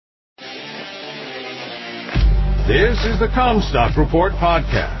This is the Comstock Report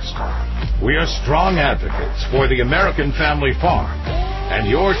podcast. We are strong advocates for the American family farm and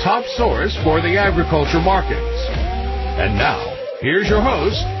your top source for the agriculture markets. And now, here's your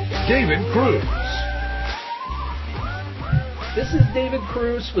host, David Cruz. This is David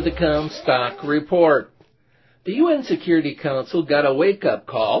Cruz with the Comstock Report. The UN Security Council got a wake-up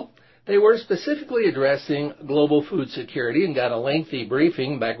call. They were specifically addressing global food security and got a lengthy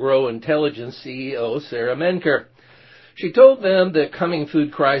briefing by Grow Intelligence CEO Sarah Menker. She told them the coming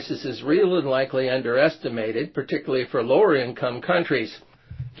food crisis is real and likely underestimated, particularly for lower-income countries.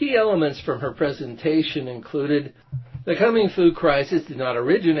 Key elements from her presentation included the coming food crisis did not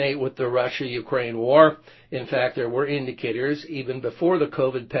originate with the Russia-Ukraine war. In fact, there were indicators even before the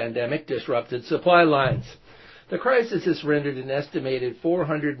COVID pandemic disrupted supply lines. The crisis has rendered an estimated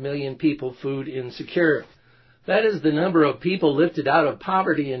 400 million people food insecure. That is the number of people lifted out of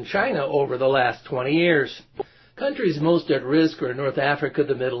poverty in China over the last 20 years. Countries most at risk are North Africa,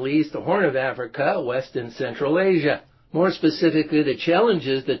 the Middle East, the Horn of Africa, West and Central Asia. More specifically, the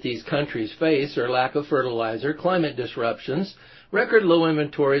challenges that these countries face are lack of fertilizer, climate disruptions, record low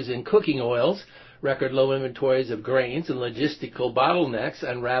inventories in cooking oils, record low inventories of grains, and logistical bottlenecks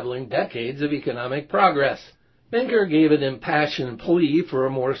unraveling decades of economic progress. Menker gave an impassioned plea for a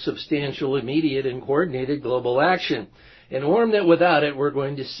more substantial, immediate, and coordinated global action, and warned that without it we're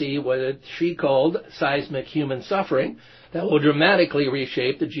going to see what she called seismic human suffering that will dramatically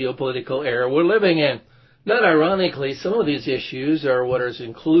reshape the geopolitical era we're living in. Not ironically, some of these issues are what is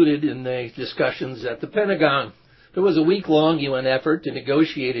included in the discussions at the Pentagon. There was a week-long UN effort to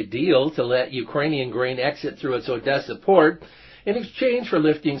negotiate a deal to let Ukrainian grain exit through its Odessa port in exchange for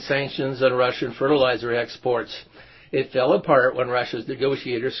lifting sanctions on Russian fertilizer exports. It fell apart when Russia's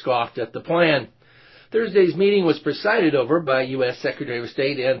negotiators scoffed at the plan. Thursday's meeting was presided over by U.S. Secretary of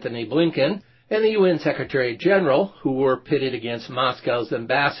State Anthony Blinken and the UN Secretary General, who were pitted against Moscow's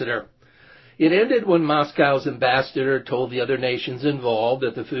ambassador. It ended when Moscow's ambassador told the other nations involved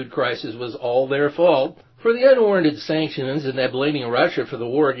that the food crisis was all their fault for the unwarranted sanctions, and that blaming Russia for the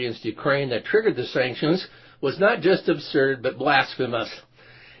war against Ukraine that triggered the sanctions was not just absurd but blasphemous.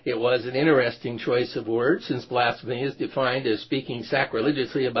 It was an interesting choice of words, since blasphemy is defined as speaking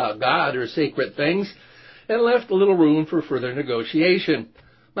sacrilegiously about God or sacred things, and left little room for further negotiation.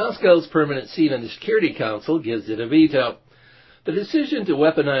 Moscow's permanent seat on the Security Council gives it a veto. The decision to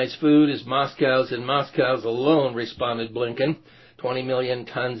weaponize food is Moscow's and Moscow's alone, responded Blinken. 20 million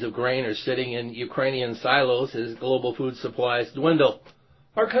tons of grain are sitting in Ukrainian silos as global food supplies dwindle.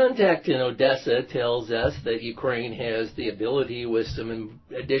 Our contact in Odessa tells us that Ukraine has the ability, with some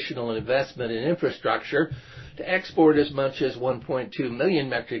additional investment in infrastructure, to export as much as 1.2 million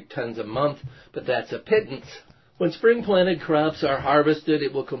metric tons a month, but that's a pittance. When spring-planted crops are harvested,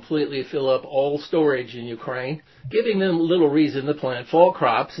 it will completely fill up all storage in Ukraine, giving them little reason to plant fall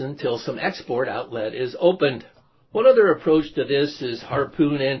crops until some export outlet is opened. One other approach to this is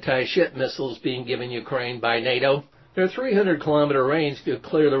Harpoon anti-ship missiles being given Ukraine by NATO. Their 300-kilometer range to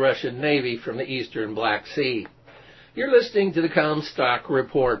clear the Russian Navy from the eastern Black Sea. You're listening to the Comstock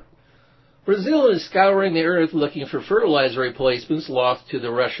Report. Brazil is scouring the earth looking for fertilizer replacements lost to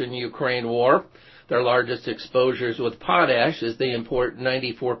the Russian-Ukraine war. Their largest exposures with potash, as they import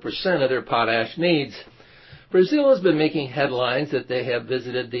 94% of their potash needs. Brazil has been making headlines that they have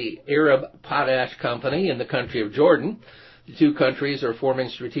visited the Arab Potash Company in the country of Jordan. The two countries are forming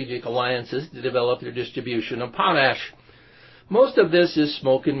strategic alliances to develop their distribution of potash. Most of this is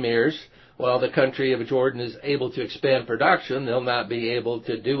smoke and mirrors. While the country of Jordan is able to expand production, they'll not be able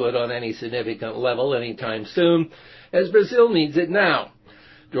to do it on any significant level anytime soon, as Brazil needs it now.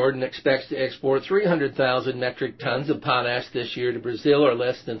 Jordan expects to export 300,000 metric tons of potash this year to Brazil, or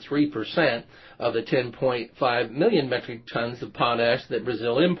less than 3% of the 10.5 million metric tons of potash that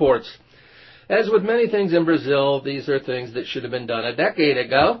Brazil imports. As with many things in Brazil, these are things that should have been done a decade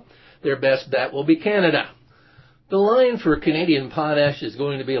ago. Their best bet will be Canada. The line for Canadian potash is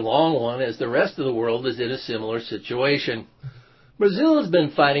going to be a long one, as the rest of the world is in a similar situation. Brazil has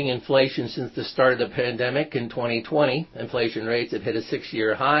been fighting inflation since the start of the pandemic in 2020. Inflation rates have hit a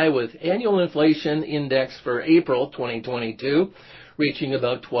 6-year high, with annual inflation index for April 2022 reaching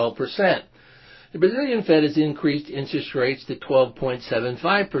about 12%. The Brazilian Fed has increased interest rates to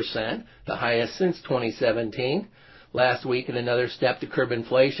 12.75%, the highest since 2017. Last week, in another step to curb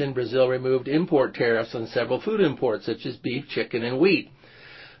inflation, Brazil removed import tariffs on several food imports, such as beef, chicken, and wheat.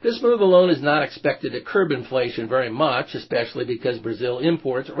 This move alone is not expected to curb inflation very much, especially because Brazil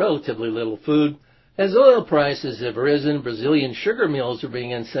imports relatively little food. As oil prices have risen, Brazilian sugar mills are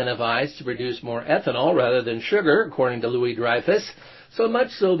being incentivized to produce more ethanol rather than sugar, according to Louis Dreyfus, so much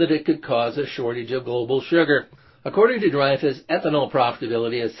so that it could cause a shortage of global sugar. According to Dreyfus, ethanol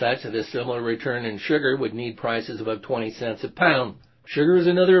profitability is such that a similar return in sugar would need prices above 20 cents a pound. Sugar is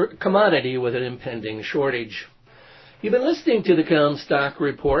another commodity with an impending shortage. You've been listening to the Comstock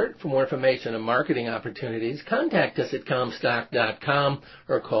Report. For more information on marketing opportunities, contact us at Comstock.com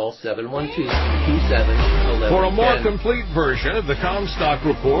or call 712-227-1110. For a more complete version of the Comstock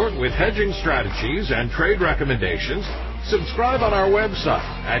Report with hedging strategies and trade recommendations, subscribe on our website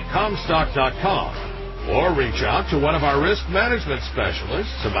at Comstock.com or reach out to one of our risk management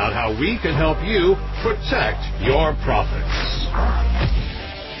specialists about how we can help you protect your profits.